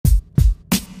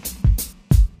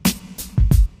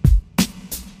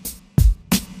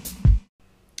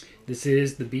This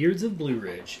is The Beards of Blue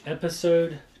Ridge,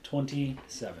 episode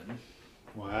 27.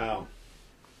 Wow.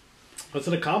 That's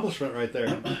an accomplishment right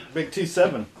there. Big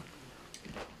 2-7.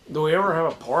 Do we ever have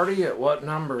a party? At what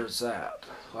number is that?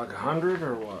 Like 100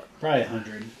 or what? Probably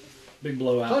 100. Big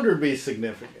blowout. 100 would be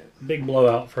significant. Big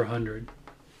blowout for 100.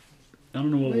 I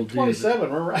don't know what we'll do. 27.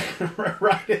 We're right. We're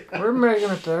right. We're making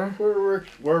it there. We're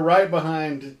right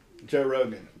behind Joe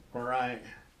Rogan. We're right.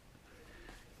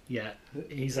 Yeah.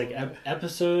 He's like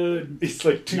episode He's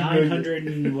like 2 900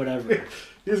 million. and whatever.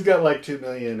 He's got like 2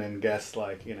 million and guests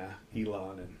like,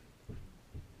 Elon and...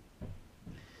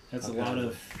 That's a lot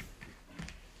of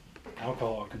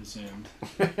alcohol consumed.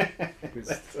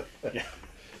 Yeah.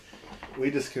 We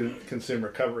just consume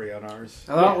recovery on ours.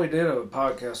 I thought we did a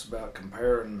podcast about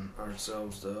comparing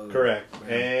ourselves to others. Correct.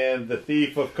 Yeah. And the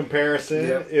thief of comparison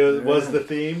Yep. was the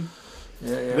theme.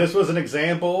 Yeah. This was an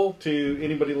example to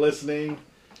anybody listening.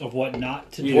 Of what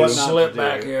not to do. You What just not slip to do.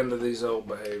 back into these old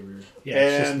behaviors. Yeah,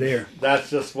 it's just And there. that's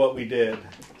just what we did.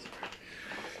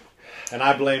 And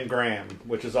I blame Graham,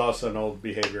 which is also an old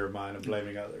behavior of mine of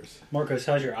blaming others. Marcos,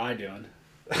 how's your eye doing?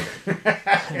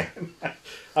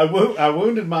 I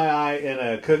wounded my eye in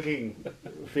a cooking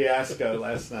fiasco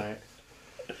last night.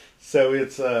 So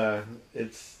if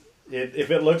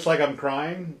it looks like I'm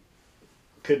crying,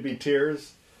 could be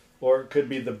tears, or it could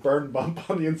be the burn bump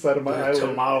on the inside of my The eyelid.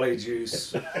 tamale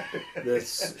juice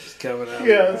that's coming out.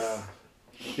 Yes.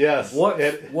 Yes.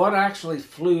 What actually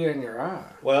flew in your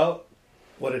eye? Well,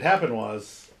 what had happened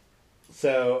was,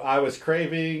 so I was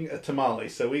craving a tamale.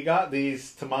 So we got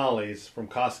these tamales from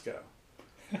Costco.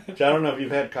 Which I don't know if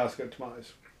you've had Costco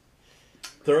tamales.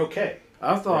 They're okay.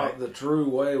 I thought Right. the true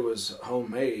way was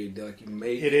homemade, like you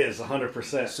made It is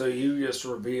 100%. So you just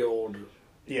revealed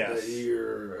Yes. that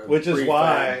you're a Which is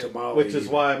why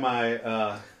tamale.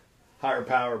 my higher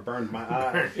power burned my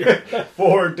eye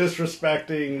for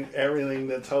disrespecting everything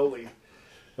that's holy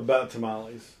about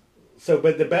tamales. So,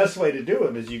 but the best way to do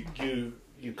them is you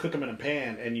cook them in a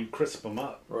pan and you crisp them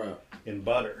up Right. in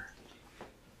butter.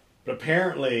 But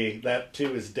apparently that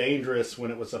too is dangerous when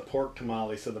it was a pork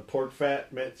tamale. So the pork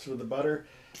fat mixed with the butter,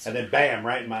 and then bam,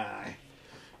 right in my eye.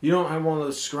 You don't have one of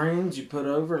those screens you put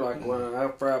over, like when I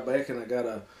fry bacon, I got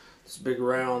this big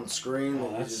round screen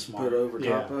that you that's just smart. put over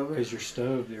Yeah. top of it. Because your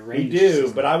stove, the We range do,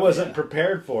 system. but I wasn't Yeah.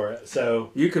 prepared for it. So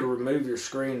You could remove your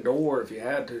screen door if you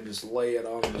had to, just lay it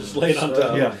on. just the lay it on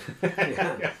stove. top.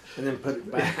 Yeah. And then put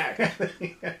it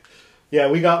back. Yeah,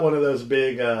 we got one of those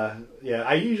big,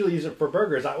 I usually use it for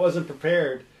burgers. I wasn't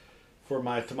prepared for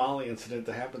my tamale incident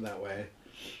to happen that way.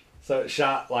 So it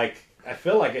shot I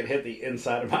feel like it hit the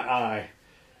inside of my eye.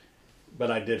 But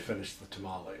I did finish the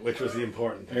tamale, which was the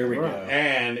important thing. There we go.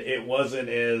 And it wasn't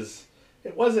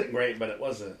great, but it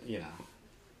wasn't, it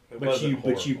But wasn't you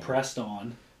horrible. pressed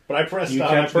on. But I pressed you on,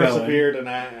 I kept going, persevered,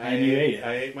 and you ate it.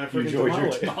 I ate my You freaking enjoyed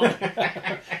your tamale.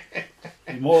 tamale.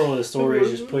 The moral of the story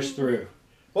is just push through.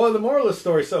 Well, the moral of the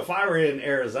story, so if I were in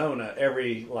Arizona,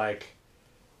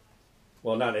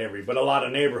 not every, but a lot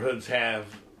of neighborhoods have,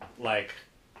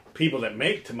 people that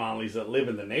make tamales that live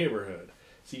in the neighborhood.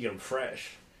 So you get them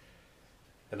fresh.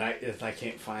 And I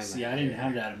can't find See, that. I didn't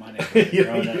have that in my neighborhood. you,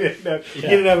 growing up. you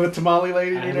didn't have a tamale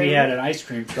lady in your And we neighborhood? had an ice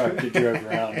cream truck that drove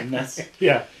around, and that's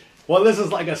Yeah. Well, this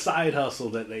is like a side hustle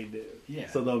that they do. Yeah.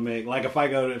 So they'll make if I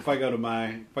go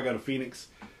to Phoenix,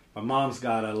 my mom's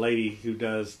got a lady who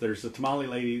does. There's a tamale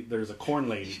lady. There's a corn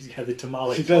lady. she's got the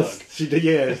tamale She plug. does.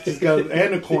 Yeah. She's got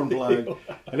and a corn plug,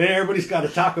 and then everybody's got a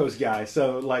tacos guy.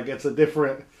 So it's a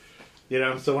different,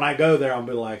 So when I go there, I'll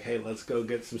be like, hey, let's go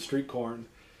get some street corn.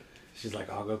 She's like,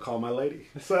 I'll go call my lady.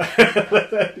 So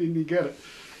you get it.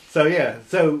 So yeah.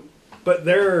 But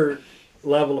their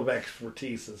level of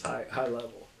expertise is high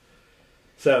level.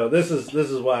 So this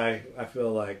is why I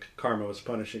feel like karma was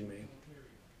punishing me.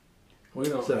 We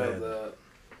don't So- have that.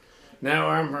 Now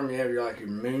where I'm from, you have your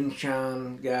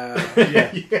moonshine guy. Yeah.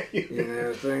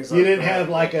 Things like You didn't that. have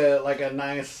like a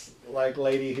nice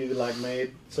lady who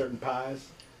made certain pies.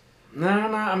 No.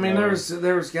 I mean, No.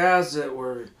 there was guys that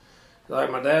were like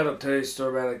my dad will tell you a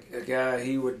story about a guy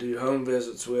he would do home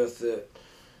visits with that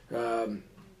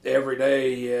every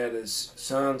day he had his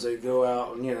sons. They'd go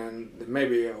out and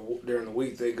maybe during the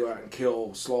week they'd go out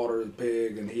and slaughter the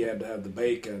pig, and he had to have the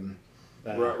bacon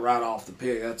right off the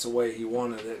pig. That's the way he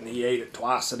wanted it, and he ate it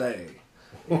twice a day.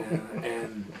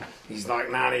 And he's like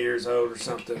 90 years old or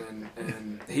something,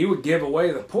 and he would give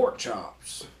away the pork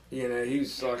chops.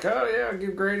 He's like, oh yeah, I'll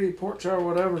give Grady pork chop or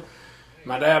whatever.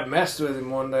 My dad messed with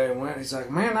him one day and he's like,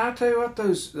 man, I tell you what,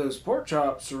 those pork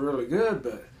chops are really good,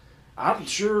 but I'd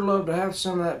sure love to have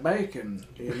some of that bacon.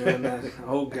 You know, and that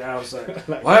old guy was like,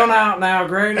 well, now,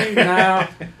 Grady, now,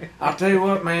 I'll tell you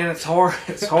what, man, it's hard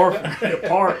for me to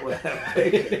part with that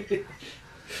bacon.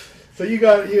 So you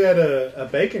had a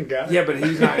bacon guy? Yeah, but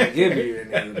he's not going to give you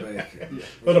any of the bacon.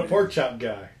 But a pork chop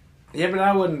guy. Yeah, but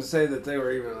I wouldn't say that they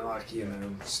were even like, you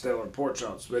know, stellar pork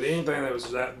chops. But anything that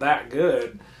was that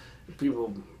good,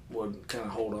 people would kind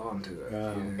of hold on to it.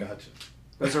 Oh, you know? gotcha.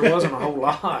 Because there wasn't a whole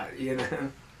lot, you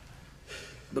know.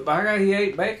 But by God, he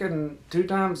ate bacon 2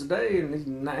 times a day in his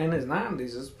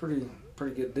 90s. That's a pretty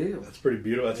good deal. That's pretty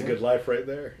beautiful. That's a good life right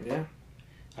there. Yeah.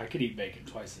 I could eat bacon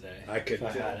twice a day. I could if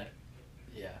I too. had it.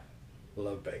 Yeah.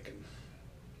 Love bacon.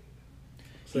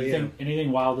 So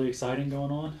Anything wildly exciting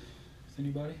going on with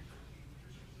anybody?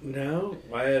 No,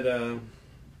 I had.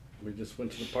 We just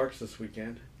went to the parks this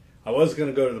weekend. I was going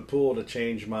to go to the pool to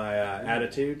change my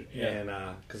attitude, and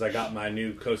because I got my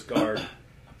new Coast Guard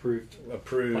approved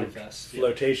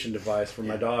flotation device for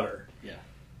my daughter. Yeah.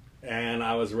 And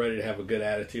I was ready to have a good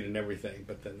attitude and everything,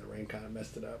 but then the rain kind of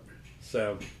messed it up.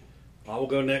 So I will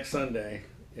go next Sunday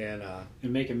and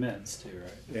make amends too,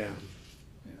 right? Yeah.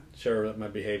 Show her that my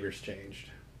behavior's changed.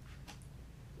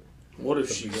 What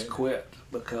if she's quit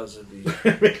because of you?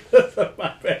 Because of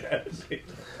my bad attitude.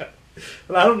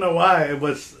 But I don't know why. I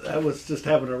was just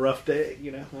having a rough day,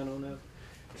 you know. I don't know.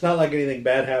 It's not like anything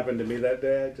bad happened to me that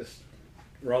day. Just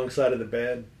wrong side of the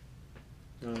bed.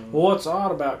 Well, what's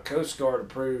odd about Coast Guard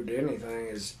approved anything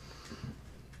is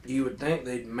you would think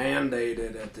they'd mandate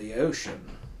it at the ocean.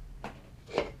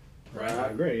 Right? I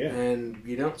agree, yeah. And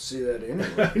you don't see that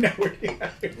anywhere.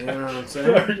 You know what I'm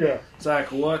saying? Yeah. It's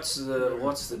like, what's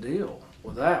the deal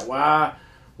with that?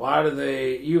 Why do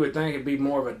they? You would think it'd be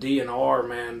more of a DNR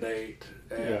mandate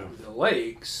at the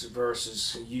lakes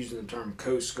versus using the term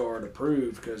Coast Guard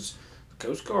approved, because the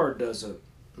Coast Guard doesn't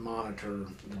monitor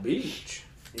the beach.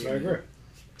 I agree.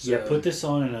 So, put this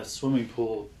on in a swimming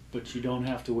pool, but you don't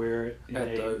have to wear it in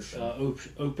at the ocean.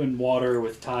 Open water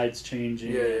with tides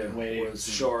changing and waves. With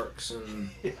sharks and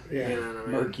Yeah. you know what I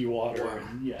mean? Murky water. Wow.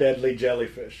 And, Deadly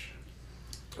jellyfish.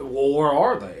 Well, where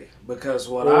are they? Because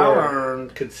what I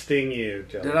learned... Could sting you,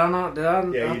 Jelly. Did I not?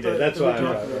 Yeah, you did. That's why I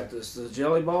talked about this. The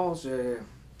jelly balls? Yeah.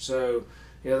 So,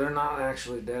 they're not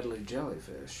actually deadly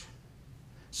jellyfish.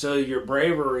 So your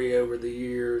bravery over the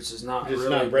years is not It's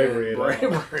really not bravery been at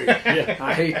all. bravery.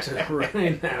 I hate to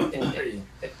ruin that for you.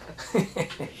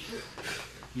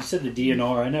 You said the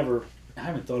DNR. I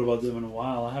haven't thought about them in a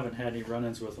while. I haven't had any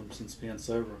run-ins with them since being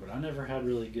sober, but I never had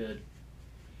really good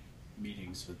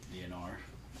meetings with the DNR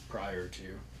prior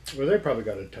to. Well, they probably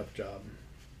got a tough job.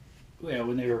 Yeah,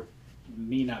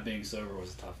 me not being sober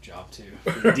was a tough job too.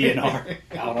 For the DNR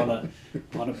out on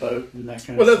a boat and that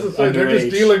kind Well, of that's stuff. the thing. They're just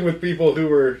dealing with people who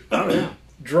were Oh,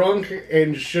 drunk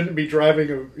and shouldn't be driving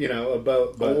a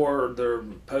boat. But or they're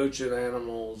poaching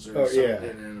animals or something. Yeah.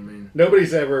 You know what I mean?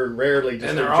 Nobody's ever rarely just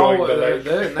And they're enjoying always,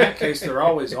 the lake. in that case, they're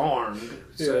always armed.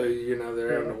 So,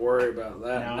 they're having to worry about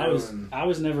that. Now, I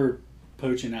was never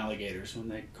poaching alligators when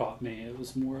they caught me. It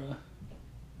was more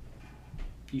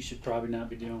you should probably not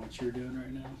be doing what you're doing right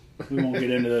now. We won't get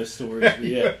into those stories, but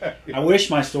yeah. I wish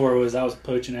my story was I was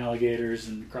poaching alligators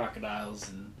and crocodiles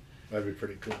and That'd be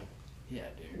pretty cool. yeah,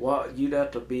 dude. Well, you'd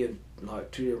have to be in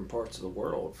like 2 different parts of the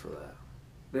world for that.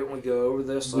 Didn't we go over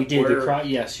this? We Like did where,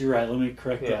 yes, you're right. Let me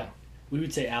correct that. We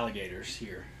would say alligators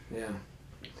here. Yeah.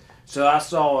 So I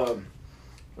saw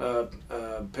a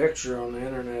picture on the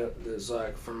internet that's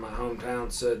like from my hometown,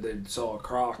 said they saw a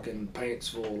croc in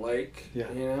Paintsville Lake. Yeah.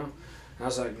 And I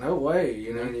was like, no way.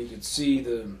 And you could see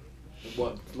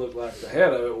what looked like the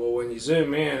head of it. Well, when you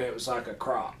zoom in, it was like a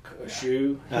croc, a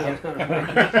shoe.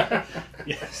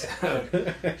 Yes. So,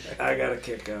 I got a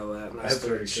kick out of that, and I That's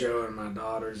started very showing my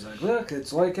daughters, like, look,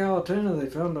 it's Lake Allatoona. They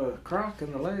found a croc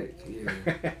in the lake.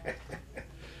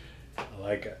 I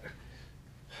like it.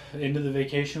 End of the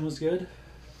vacation was good.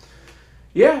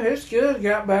 Yeah, it's good.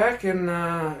 Got back and,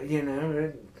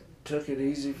 it took it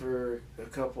easy for a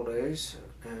couple days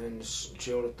and just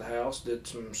chilled at the house, did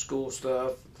some school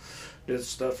stuff, did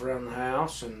stuff around the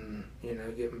house, and,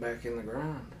 getting back in the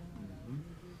grind.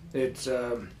 It's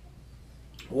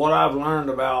what I've learned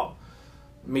about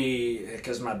me,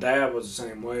 because my dad was the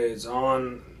same way, is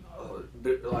on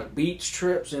like beach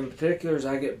trips in particular,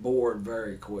 I get bored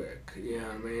very quick. You know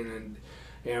what I mean?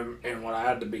 And what I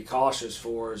had to be cautious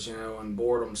for is, when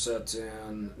boredom sets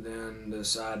in, then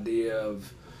this idea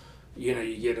of, you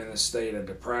get in a state of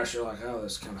depression, like, oh,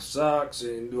 this kind of sucks,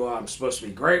 and I'm supposed to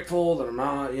be grateful that I'm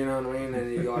not, you know what I mean?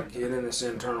 And you like get in this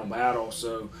internal battle.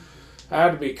 So I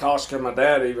had to be cautious, because my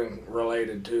dad even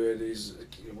related to it.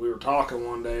 we were talking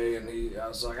one day, and I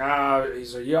was like, he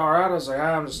said, "You all right?" I was like,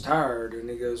 "I'm just tired." And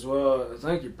he goes, "Well, I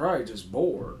think you're probably just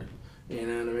bored." You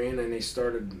know what I mean? And he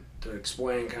started to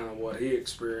explain kind of what he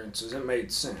experiences. It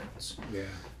made sense.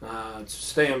 Yeah. It's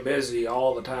staying busy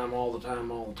all the time,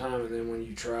 and then when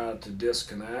you try to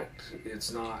disconnect,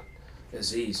 it's not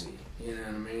as easy. You know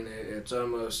what I mean? It's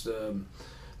almost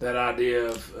that idea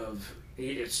of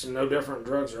it's no different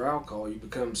than drugs or alcohol. You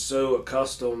become so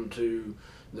accustomed to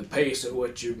the pace at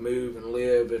which you move and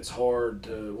live. It's hard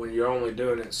to, when you're only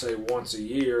doing it, say, once a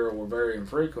year or very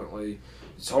infrequently,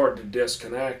 it's hard to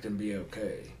disconnect and be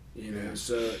okay. You know,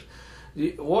 so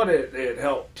what it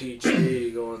helped teach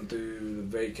me going through the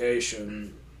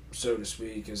vacation, so to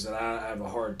speak, is that I have a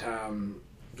hard time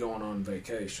going on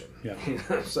vacation. Yeah. You know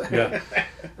what I'm saying?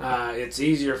 Yeah. It's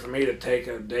easier for me to take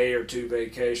a day or two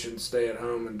vacation, stay at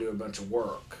home, and do a bunch of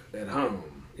work at home.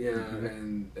 You know,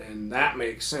 and that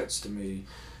makes sense to me.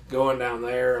 Going down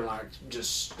there and like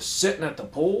just sitting at the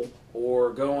pool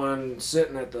or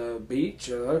sitting at the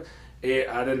beach, I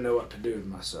didn't know what to do with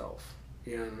myself.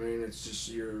 You know what I mean? It's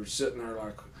just you're sitting there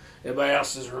like everybody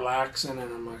else is relaxing,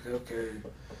 and I'm like, okay,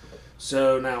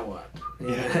 so now what?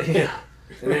 Yeah.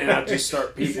 And then I just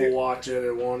start people watching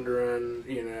and wondering,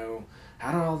 you know,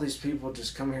 how do all these people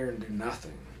just come here and do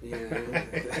nothing? You know,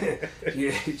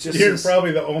 You're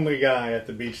probably the only guy at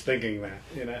the beach thinking that.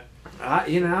 You know, I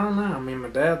don't know. I mean, my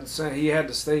dad said he had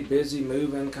to stay busy,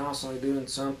 moving, constantly doing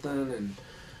something, and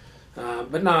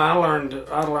but no, I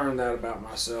learned that about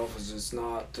myself. Is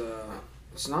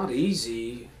it's not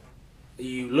easy.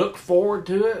 You look forward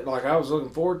to it, like I was looking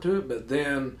forward to it, but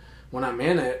then when I'm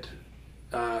in it,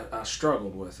 I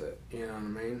struggled with it. You know what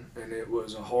I mean? And it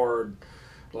was a hard,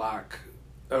 like,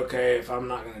 okay, if I'm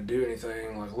not going to do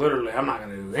anything, like literally, I'm not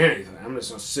going to do anything. I'm just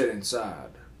going to sit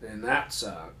inside, and that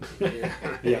sucked. You know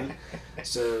what I mean?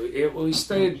 So we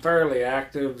stayed fairly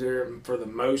active there for the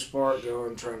most part,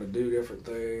 trying to do different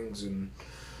things, and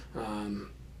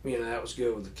you know, that was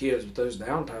good with the kids. But those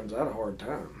downtimes, I had a hard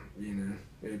time. You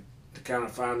know, kind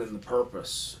of finding the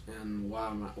purpose and why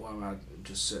am I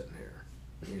just sitting here.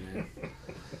 You know,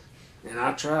 and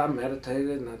I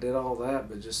meditated and I did all that,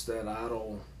 but just that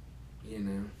idle, you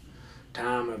know,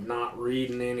 time of not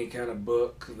reading any kind of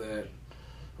book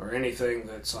or anything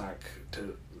that's like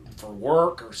for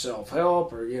work or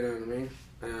self-help or, you know what I mean?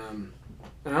 And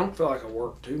I don't feel like I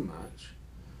work too much.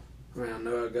 I mean, I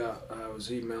know I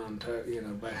was emailing, you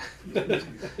know,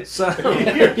 back. So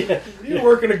you're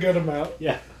working a good amount.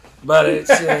 Yeah. But it's,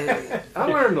 I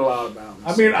learned a lot about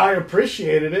myself. I mean, I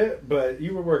appreciated it, but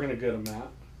you were working a good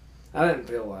amount. I didn't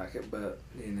feel like it, but,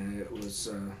 you know, it was,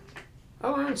 I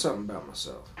learned something about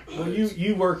myself. Well,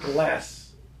 you worked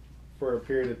less for a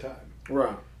period of time.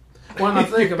 Right. When I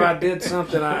think if I did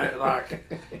something,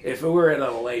 if we were at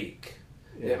a lake,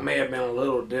 it may have been a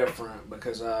little different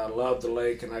because I love the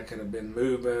lake and I could have been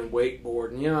moving,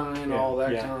 wakeboarding, you know what I mean, all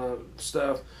that kind of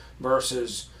stuff,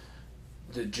 versus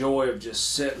the joy of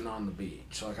just sitting on the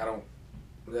beach. Like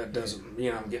that doesn't,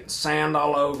 you know, I'm getting sand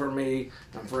all over me.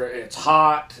 It's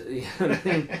hot. You know what I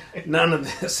mean? None of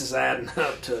this is adding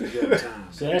up to a good time.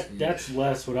 So that's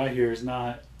less what I hear is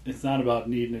not, it's not about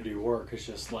needing to do work. It's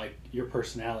just like your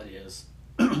personality is.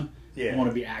 You want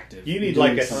to be active. You need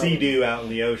like a Sea-Doo out in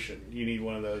the ocean. You need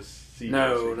one of those Sea-Doos.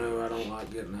 No, I don't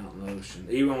like getting out in the ocean.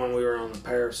 Even when we were on the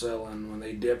parasailing, when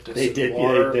they dipped us in the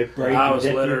water, I was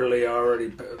literally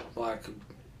already like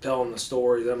telling the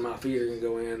story that my feet are going to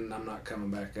go in and I'm not coming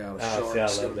back out. A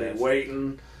shark's going to be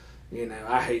waiting. You know,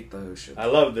 I hate the ocean. I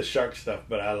love the shark stuff,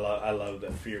 but I love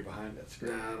the fear behind it.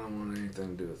 No, I don't want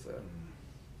anything to do with that.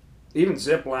 Even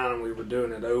ziplining, we were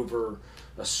doing it over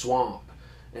a swamp.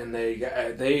 And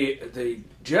they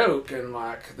joke and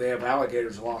like they have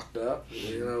alligators locked up,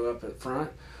 you know, up at front.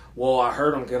 Well, I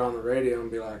heard them get on the radio and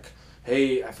be like,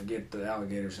 "Hey, I forget the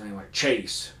alligator's name, like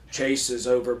Chase. Chase is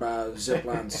over by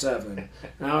Zipline 7."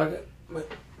 And I'm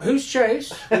like, "Who's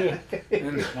Chase?" And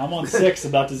I'm on 6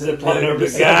 about to zip line over.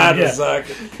 The guy was like,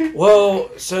 "Well,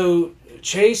 so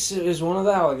Chase is one of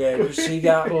the alligators. He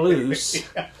got loose,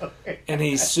 and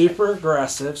he's super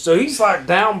aggressive. So he's like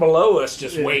down below us,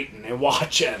 just waiting and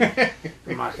watching."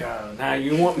 I'm like, "Oh, now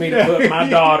you want me to put my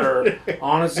daughter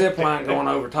on a zip line going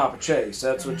over top of Chase?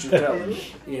 That's what you're telling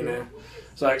me, you know?"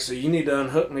 It's like, so you need to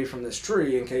unhook me from this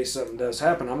tree in case something does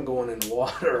happen. I'm going in the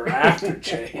water after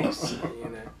Chase, you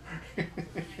know.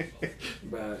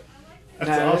 But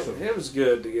that's awesome. It was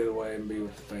good to get away and be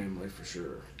with the family for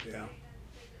sure. Yeah.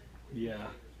 Yeah,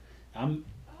 I'm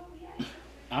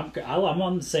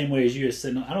on the same way as you. Just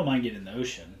sitting. I don't mind getting in the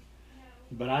ocean,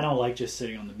 but I don't like just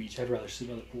sitting on the beach. I'd rather sit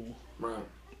by the pool, right,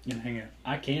 and hang out.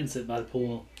 I can sit by the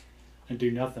pool and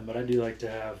do nothing, but I do like to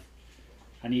have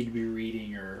I need to be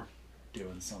reading or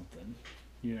doing something.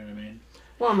 You know what I mean?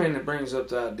 Well, I mean, it brings up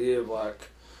the idea of like,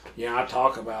 I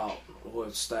talk about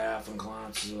with staff and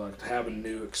clients is like having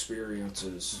new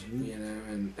experiences,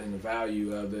 and the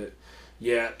value of it.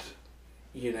 Yet,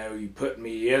 you put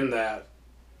me in that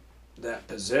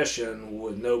position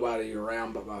with nobody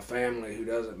around but my family who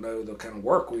doesn't know the kind of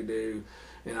work we do,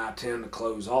 and I tend to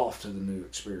close off to the new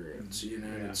experience.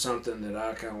 And it's something that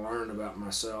I kind of learned about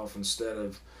myself instead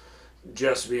of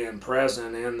just being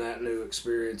present in that new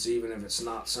experience, even if it's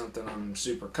not something I'm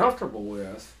super comfortable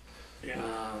with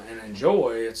and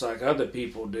enjoy. It's like other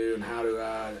people do, and how do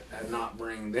I not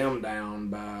bring them down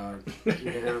by,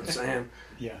 you know what I'm saying?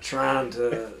 Trying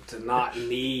to not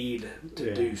need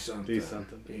to do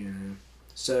something.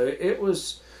 So it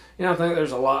was, I think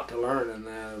there's a lot to learn in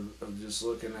that of just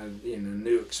looking at,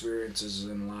 new experiences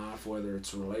in life, whether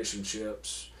it's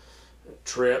relationships,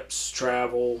 trips,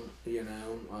 travel,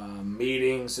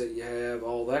 meetings that you have,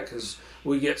 all that, because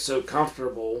we get so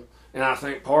comfortable. And I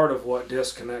think part of what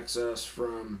disconnects us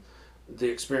from the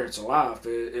experience of life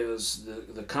is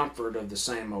the comfort of the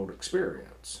same old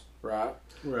experience, right?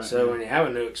 So when you have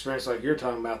a new experience, like you're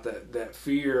talking about, that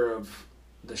fear of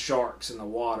the sharks in the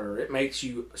water, it makes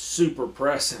you super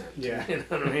present. Yeah. You know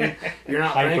what I mean? You're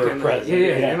not Hyper present.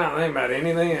 you're not thinking about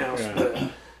anything else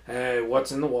but hey,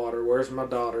 what's in the water? Where's my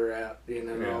daughter at?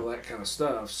 All that kind of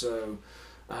stuff. So,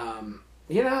 I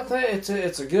think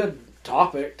it's a good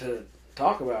topic to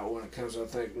talk about when it comes to, I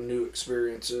think, new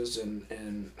experiences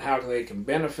and how they can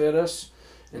benefit us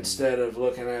instead of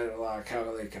looking at it like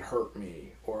how they can hurt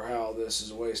me or how this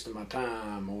is a waste of my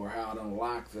time or how I don't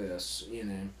like this,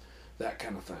 that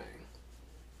kind of thing.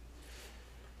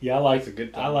 Yeah, I like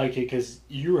it because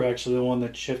you were actually the one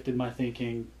that shifted my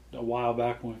thinking a while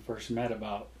back when we first met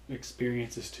about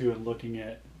experiences too, and looking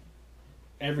at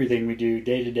everything we do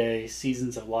day to day,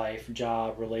 seasons of life,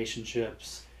 job,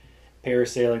 relationships,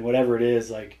 parasailing, whatever it is.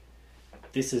 Like,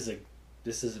 this is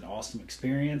an awesome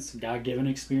experience, God-given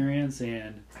experience,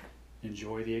 and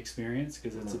enjoy the experience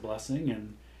because it's a blessing,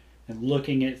 and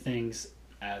looking at things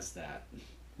as that,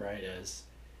 right? As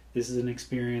this is an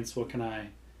experience, what can I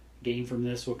gain from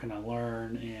this? What can I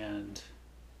learn? And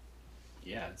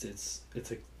it's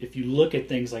if you look at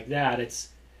things like that,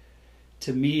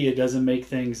 to me, it doesn't make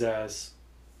things as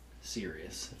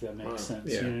serious, if that makes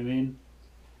sense. You know what I mean?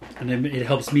 And it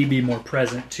helps me be more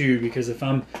present too, because if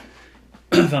I'm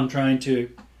trying to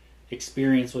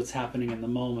experience what's happening in the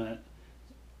moment,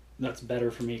 that's better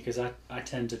for me, because I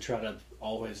tend to try to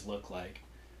always look like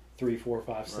 3, 4,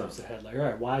 5 steps ahead. Like, all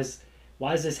right, why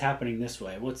is this happening this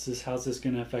way? How's this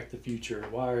going to affect the future?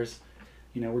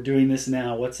 We're doing this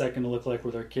now. What's that going to look like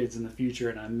with our kids in the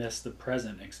future? And I miss the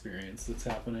present experience that's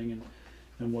happening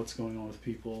and what's going on with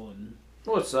people. And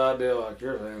what's the idea, like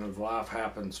you're saying, of life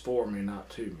happens for me, not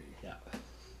to me? Yeah.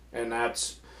 And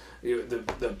that's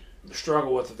the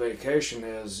struggle with the vacation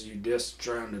is you just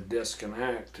trying to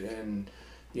disconnect. And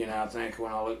I think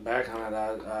when I look back on it,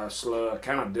 I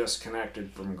kind of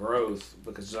disconnected from growth,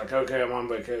 because it's like, okay, I'm on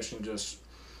vacation, just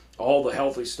all the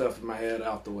healthy stuff in my head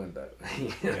out the window. You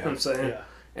know what I'm saying? Yeah.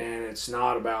 And it's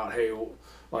not about, hey,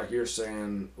 like you're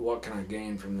saying, what can I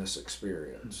gain from this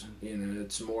experience? Mm-hmm.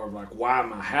 It's more of like, why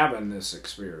am I having this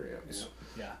experience?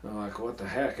 Yeah. I'm like, what the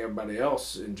heck? Everybody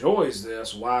else enjoys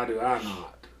this. Why do I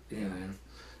not?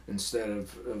 Instead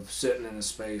of sitting in a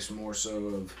space more so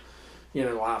of,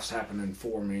 life's happening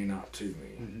for me, not to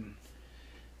me. Mm-hmm.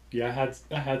 Yeah,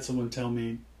 I had someone tell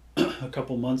me a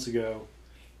couple months ago.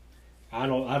 I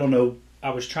don't know. I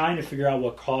was trying to figure out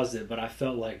what caused it, but I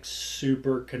felt like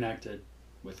super connected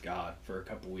with God for a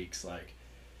couple weeks. Like,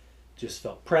 just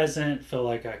felt present, felt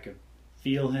like I could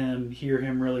feel Him, hear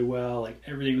Him really well. Like,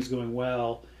 everything was going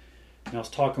well. And I was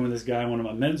talking with this guy in one of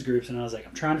my men's groups, and I was like,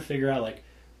 I'm trying to figure out, like,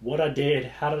 what I did,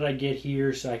 how did I get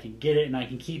here so I can get it and I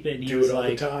can keep it. And he was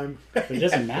like, do it all the time. But it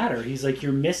doesn't matter. He's like,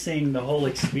 you're missing the whole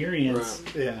experience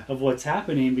of what's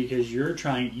happening because you are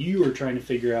trying to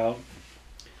figure out.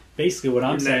 Basically, what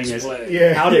I'm saying is,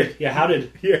 how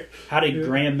did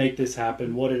Graham make this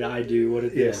happen? What did I do? What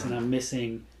did this? And I'm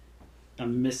missing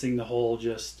the whole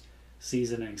just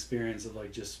season and experience of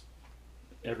like just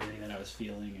everything that I was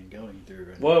feeling and going through.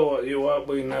 And well, what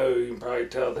we know, you can probably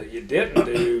tell that you didn't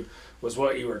do was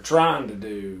what you were trying to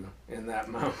do in that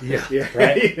moment. Yeah.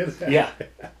 Right. Yeah.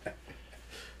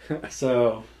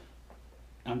 So,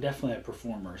 I'm definitely a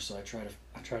performer. So I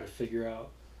try to figure out.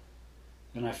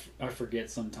 And I forget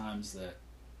sometimes that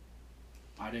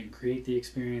I didn't create the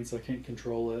experience. I can't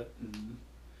control it. And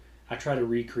I try to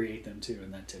recreate them too,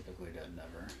 and that typically doesn't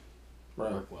ever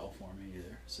work well for me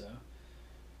either. So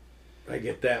I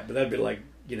get that, but that'd be like,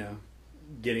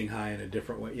 getting high in a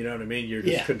different way. You know what I mean? You're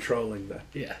just controlling the.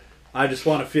 Yeah. I just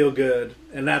want to feel good,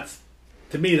 and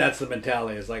to me that's the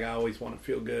mentality. Is like I always want to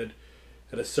feel good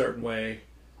in a certain way,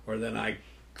 or then I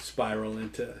spiral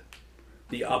into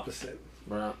the opposite.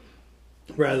 Right.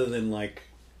 Rather than like,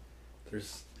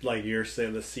 there's like you're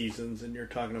saying the seasons, and you're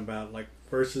talking about like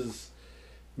versus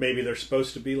maybe there's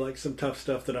supposed to be like some tough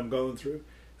stuff that I'm going through.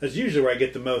 That's usually where I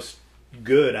get the most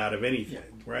good out of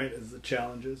anything, right? Is the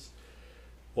challenges.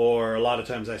 Or a lot of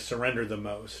times I surrender the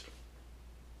most.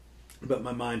 But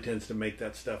my mind tends to make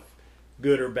that stuff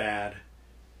good or bad.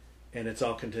 And it's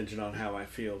all contingent on how I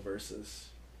feel versus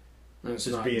it's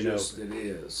just not being just open. it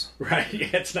is. Right, yeah,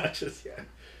 it's not just,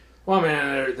 Well,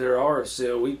 man, there are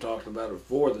still, we've talked about it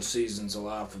before, the seasons of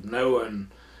life of knowing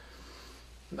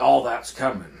all that's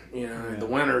coming. You know, the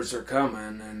winters are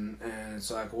coming, and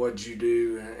it's like, what'd you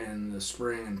do in the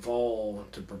spring and fall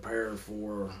to prepare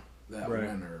for that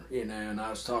winter? You know, and I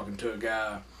was talking to a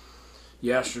guy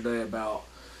yesterday about,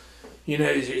 you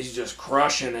know, he's just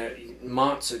crushing it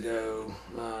months ago,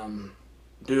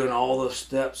 doing all the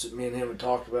steps that me and him had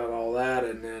talked about, all that,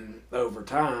 and then over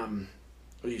time,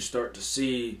 you start to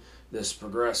see this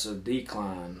progressive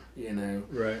decline, you know.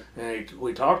 Right. And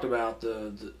we talked about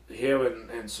him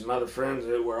and some other friends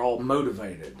that were all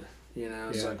motivated. You know,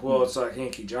 it's like, well, it's like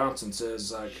Inky Johnson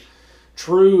says, like,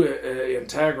 true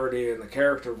integrity in the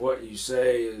character of what you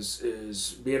say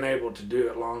is being able to do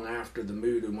it long after the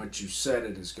mood in which you said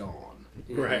it is gone.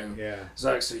 Right, know? yeah. It's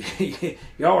like, so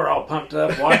y'all are all pumped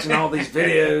up watching all these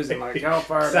videos and like y'all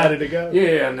fired excited up. to go.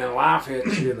 Yeah, and then life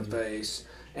hits you in the face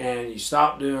and you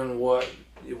stop doing what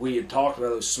we had talked about,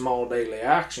 those small daily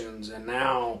actions, and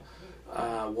now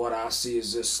what I see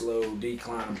is this slow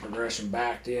decline and progression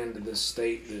back into this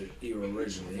state that you were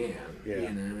originally in. Yeah. You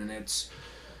know, and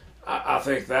I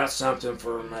think that's something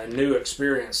from a new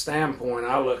experience standpoint.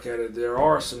 I look at it, there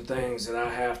are some things that I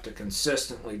have to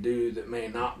consistently do that may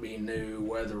not be new,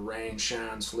 whether rain,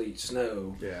 shine, sleet,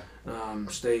 snow. Yeah.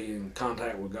 Stay in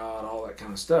contact with God, all that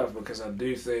kind of stuff, because I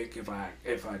do think if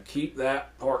I keep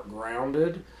that part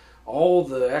grounded, all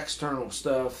the external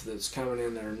stuff that's coming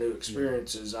in there, new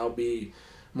experiences, I'll be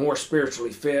more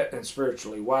spiritually fit and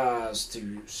spiritually wise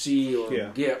to see or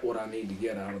get what I need to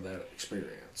get out of that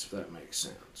experience, if that makes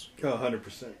sense. Oh,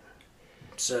 100%.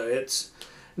 So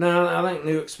I think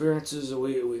new experiences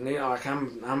we need. Like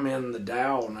I'm in the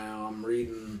Tao now. I'm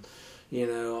reading, you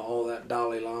know, all that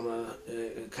Dalai Lama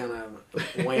kind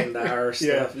of Wayne Dyer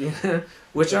stuff, you know,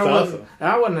 which I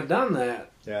wouldn't have done that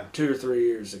 2 or 3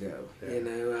 years ago. Yeah. You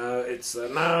know, it's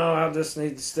no, I just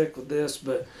need to stick with this.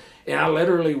 And I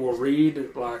literally will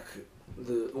read like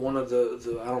one of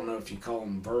the I don't know if you call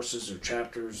them verses or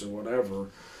chapters or whatever.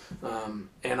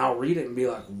 And I'll read it and be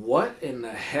like, what in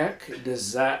the heck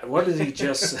what did he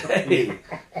just say?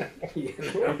 You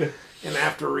know? And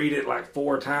after read it like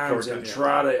 4 times and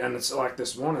try to, and it's like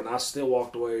this morning, I still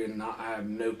walked away and I have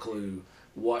no clue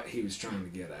what he was trying to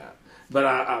get at. But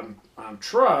I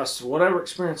trust whatever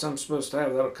experience I'm supposed to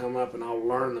have, that'll come up and I'll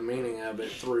learn the meaning of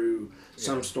it through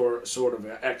some sort of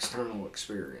an external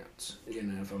experience, you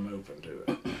know, if I'm open to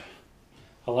it.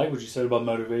 I like what you said about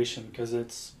motivation,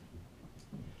 because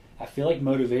I feel like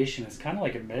motivation is kind of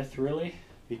like a myth, really,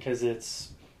 because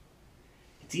it's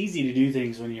easy to do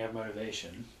things when you have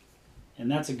motivation, and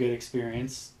that's a good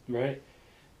experience, right?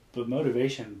 But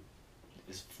motivation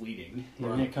is fleeting,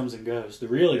 and it comes and goes. The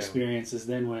real experience is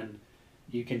then when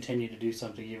you continue to do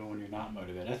something even when you're not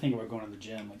motivated. I think about going to the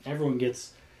gym. Like, everyone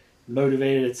gets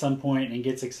motivated at some point and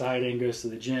gets excited and goes to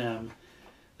the gym.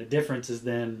 The difference is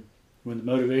then when the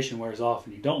motivation wears off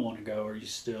and you don't want to go, are you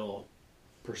still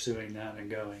pursuing that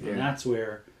and going? And that's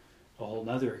where a whole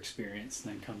nother experience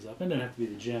then comes up. It doesn't have to be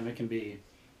the gym. It can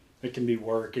be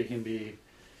work. It can be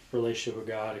relationship with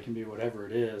God. It can be whatever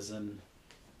it is. And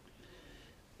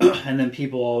then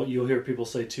you'll hear people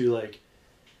say too, like,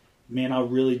 man, I'll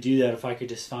really do that if I could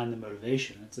just find the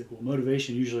motivation. It's like, well,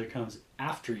 motivation usually comes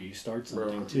after you start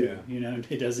something too. Yeah. You know,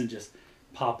 it doesn't just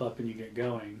pop up and you get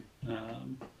going. I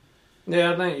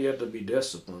think you have to be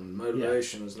disciplined.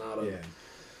 Motivation is not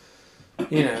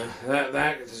you know,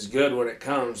 that is good when it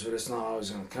comes, but it's not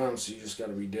always going to come, so you just got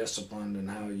to be disciplined in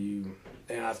how you,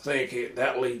 and I think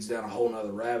that leads down a whole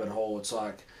nother rabbit hole. It's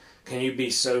like, can you be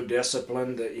so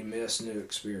disciplined that you miss new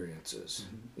experiences?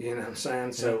 Mm-hmm. You know what I'm saying?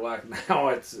 Yeah. So like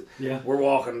now we're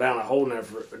walking down a whole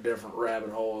different rabbit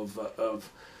hole of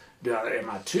am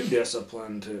I too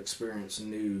disciplined to experience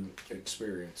new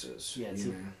experiences? Yeah,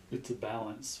 it's a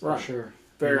balance for right. Sure.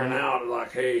 Figuring out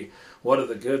like, hey, what are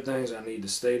the good things I need to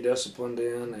stay disciplined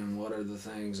in, and what are the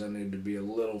things I need to be a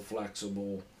little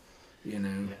flexible, you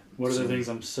know? Yeah. What are the things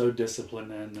I'm so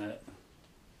disciplined in that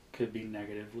could be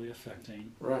negatively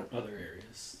affecting Right. other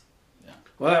areas.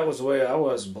 Well, that was the way I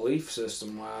was belief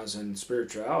system wise in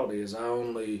spirituality. Is I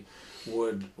only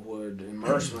would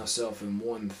immerse myself in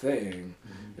one thing,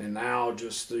 and now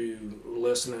just through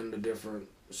listening to different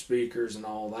speakers and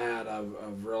all that,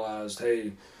 I've realized,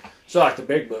 hey, so like the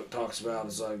Big Book talks about,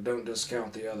 is like, don't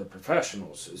discount the other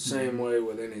professionals. It's the same way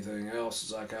with anything else.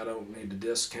 It's like, I don't need to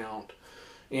discount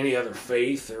any other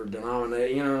faith or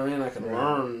denomination. You know what I mean? I can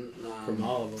learn From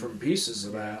all of them. from pieces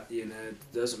of that. You know,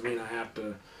 it doesn't mean I have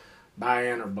to buy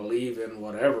in or believe in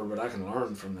whatever, but I can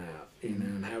learn from that, you know,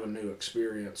 and have a new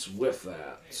experience with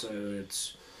that. So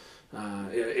it's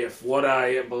if what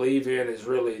I believe in is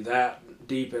really that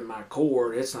deep in my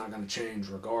core, it's not going to change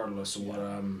regardless of what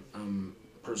I'm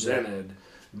presented,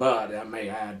 but I may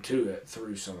add to it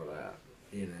through some of that,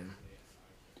 you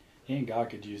know. And God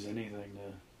could use anything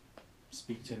to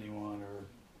speak to anyone or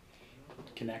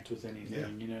connect with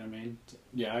anything, you know what I mean?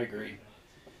 Yeah, I agree.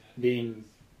 Being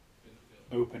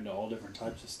open to all different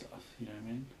types of stuff, you know what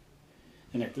I mean?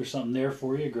 And if there's something there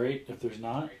for you, great. If there's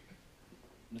not,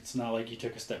 it's not like you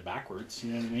took a step backwards,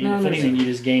 you know what I mean? No, if no, anything, you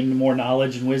just gained more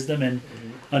knowledge and wisdom and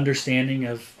understanding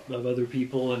of other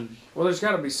people. And Well, there's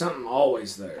got to be something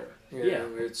always there. You Yeah. know?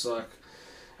 It's like,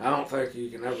 I don't think you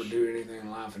can ever do anything in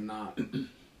life and not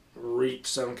reap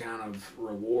some kind of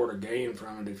reward or gain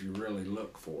from it if you really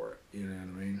look for it. You know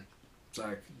what I mean? It's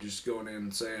like just going in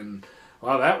and saying,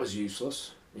 well, that was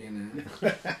useless. You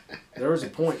know, there was a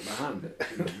point behind it.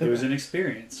 You know? it was an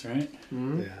experience, right?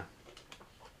 Mhm. Yeah.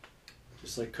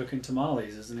 Just like cooking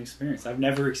tamales is an experience. I've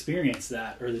never experienced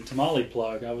that, or the tamale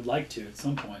plug. I would like to at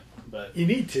some point, but You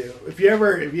need to. If you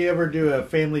ever do a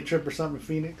family trip or something in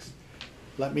Phoenix,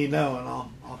 let me know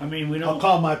and I mean, we I'll don't.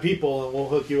 call my people and we'll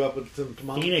hook you up with some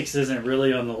tamales. Phoenix isn't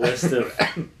really on the list of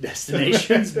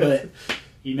destinations, but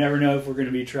you never know if we're going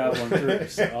to be traveling through.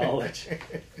 So I'll let you.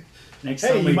 Next Hey,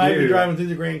 time you we might do, be driving through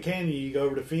the Grand Canyon. You go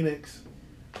over to Phoenix.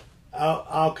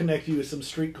 I'll connect you with some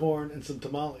street corn and some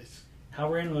tamales.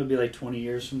 how random would it be like 20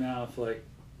 years from now if like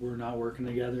we're not working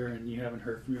together and you haven't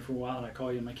heard from me for a while and I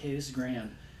call you and I'm like, hey, this is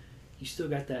Graham. You still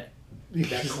got that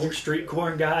street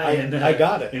corn guy? I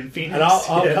got it, in Phoenix, and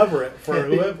I'll Yeah. cover it for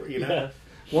whoever you know. Yeah.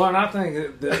 Well, and I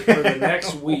think that for the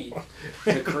next week,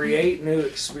 to create new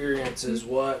experiences,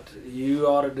 what you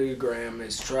ought to do, Graham,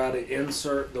 is try to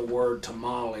insert the word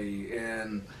tamale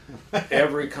in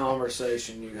every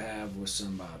conversation you have with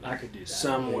somebody. I could do that.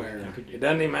 Somewhere. Yeah, I could do It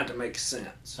doesn't even have to make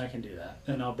sense. I can do that,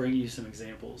 and I'll bring you some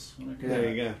examples. When I come There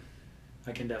back. you go.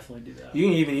 I can definitely do that. You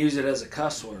can even use it as a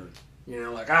cuss word. You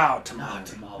know, like, oh, tamale. Ah,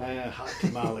 tamale. Hot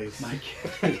tamales.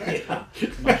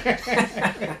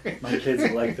 My kids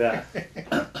are like that.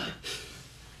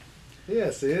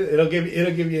 Yeah, see, it'll give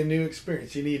you a new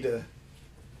experience. You need to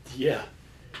Yeah.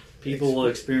 People will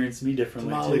experience me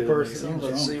differently Tamale too. person. Something's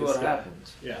Let's wrong see with what this guy.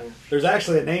 happens. Yeah. There's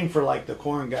actually a name for like the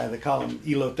corn guy. They call them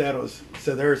eloteros.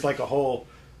 So there's like a whole.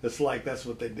 It's like that's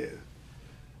what they do.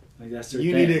 Like that's their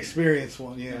You thing. need to experience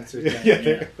one. Yeah, That's their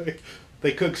thing, yeah.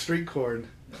 They cook street corn.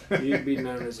 You'd be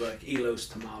known as like Elos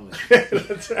Tamale.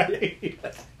 That's right.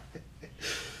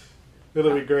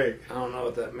 It'll be great. I don't know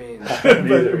what that means.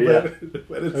 Neither, yeah.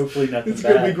 but it's, Hopefully nothing it's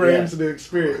gonna be bad, Graham's new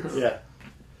experience. Yeah.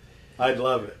 I'd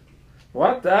love it.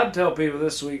 Well, I'd tell people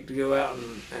this week to go out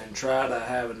and try to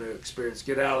have a new experience.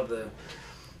 Get out of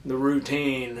the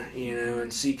routine, you know,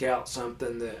 and seek out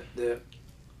something that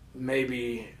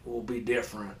maybe will be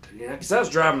different. You know, because I was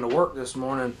driving to work this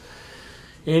morning.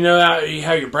 You know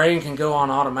how your brain can go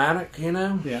on automatic, you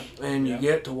know? Yeah. And you Yeah.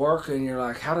 get to work and you're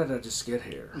like, how did I just get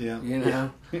here? Yeah. You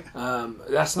know?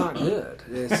 That's not good.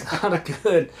 It's not a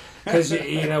good, because,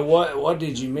 you know, what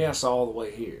did you miss all the way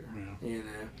here? Yeah. You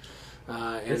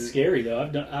know? It's scary though.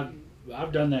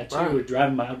 I've done that too Right. with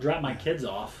driving I'll drop my kids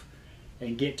off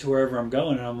and get to wherever I'm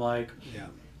going and I'm like, Yeah.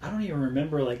 I don't even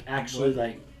remember like actually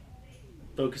like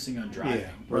focusing on driving. Yeah.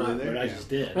 Were they Right. there? But I Yeah. just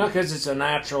did. Well, because it's a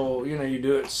natural, you know, you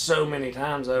do it so many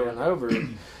times over and over, it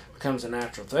becomes a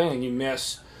natural thing, and you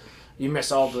miss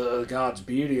all the God's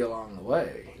beauty along the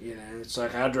way. You know, it's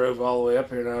like I drove all the way up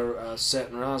here and I was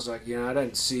sitting around, I was like, you know,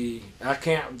 I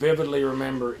can't vividly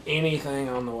remember anything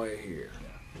on the way here.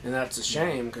 And that's a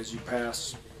shame because you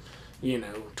pass, you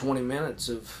know, 20 minutes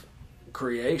of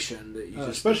creation that you just...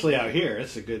 Especially out here,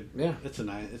 it's a good. Yeah. It's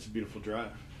a beautiful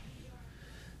drive.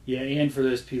 Yeah, and for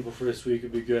those people for this week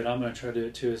would be good. I'm going to try to do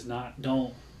it too. Is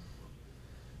don't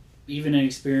even an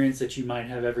experience that you might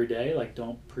have every day. Like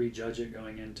don't prejudge it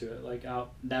going into it. Like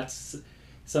that's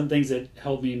some things that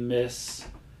help me miss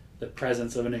the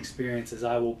presence of an experience. Is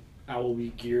I will be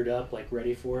geared up, like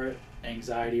ready for it,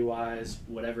 anxiety wise,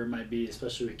 whatever it might be,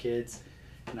 especially with kids.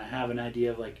 And I have an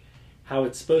idea of like how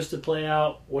it's supposed to play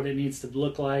out, what it needs to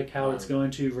look like, how it's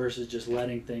going to, versus just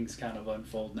letting things kind of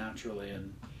unfold naturally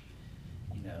and.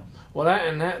 Well,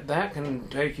 that can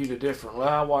take you to different. Well,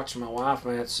 I watch my wife,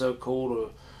 man. It's so cool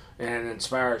to, and it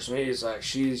inspires me. It's like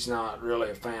she's not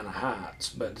really a fan of heights,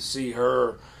 but to see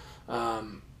her,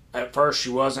 at first she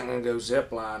wasn't going to go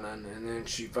zip lining, and then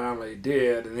she finally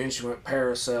did, and then she went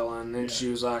parasailing, and then she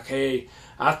was like, "Hey,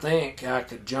 I think I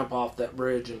could jump off that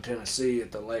bridge in Tennessee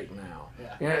at the lake now."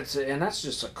 Yeah, and that's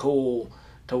just a cool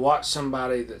to watch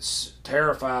somebody that's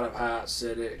terrified of heights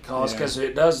that it causes, because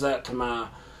it does that to my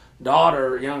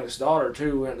daughter, youngest daughter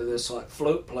too. Went to this like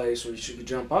float place where she could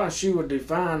jump on. She would do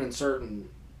fine in certain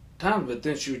times, but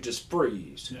then she would just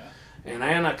freeze. Yeah. And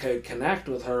Anna could connect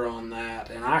with her on that,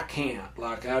 and I can't.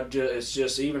 Like it's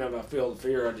just even if I feel the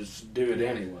fear, I just do it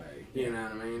anyway. You know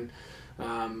what I mean?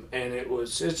 And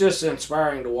it's just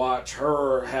inspiring to watch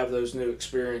her have those new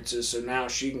experiences. So now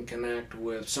she can connect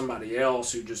with somebody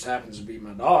else who just happens to be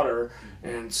my daughter,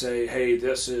 and say, "Hey,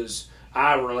 this is."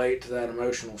 I relate to that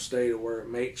emotional state of where it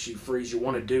makes you freeze. You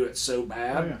want to do it so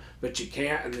bad, but you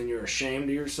can't, and then you're ashamed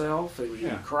of yourself, and you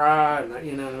cry, and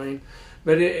you know what I mean?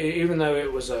 But even though it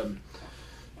was a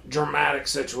dramatic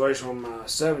situation with my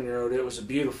 7-year-old, it was a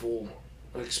beautiful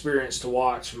experience to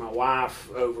watch my wife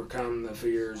overcome the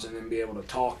fears and then be able to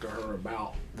talk to her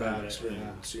about that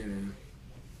experience. You know,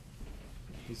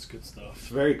 It's good stuff. It's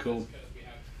very cool.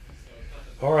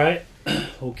 All right,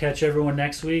 we'll catch everyone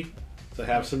next week. So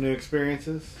have some new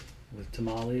experiences. With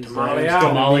tamales. Tamale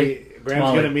Graham's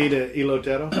out. going to meet at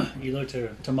Elotero.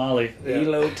 Elotero. Tamale.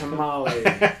 Elo tamale.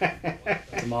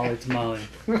 Tamale.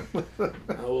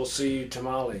 I will see you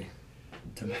tamale.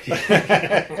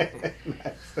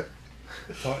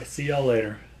 See y'all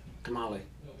later. Tamale.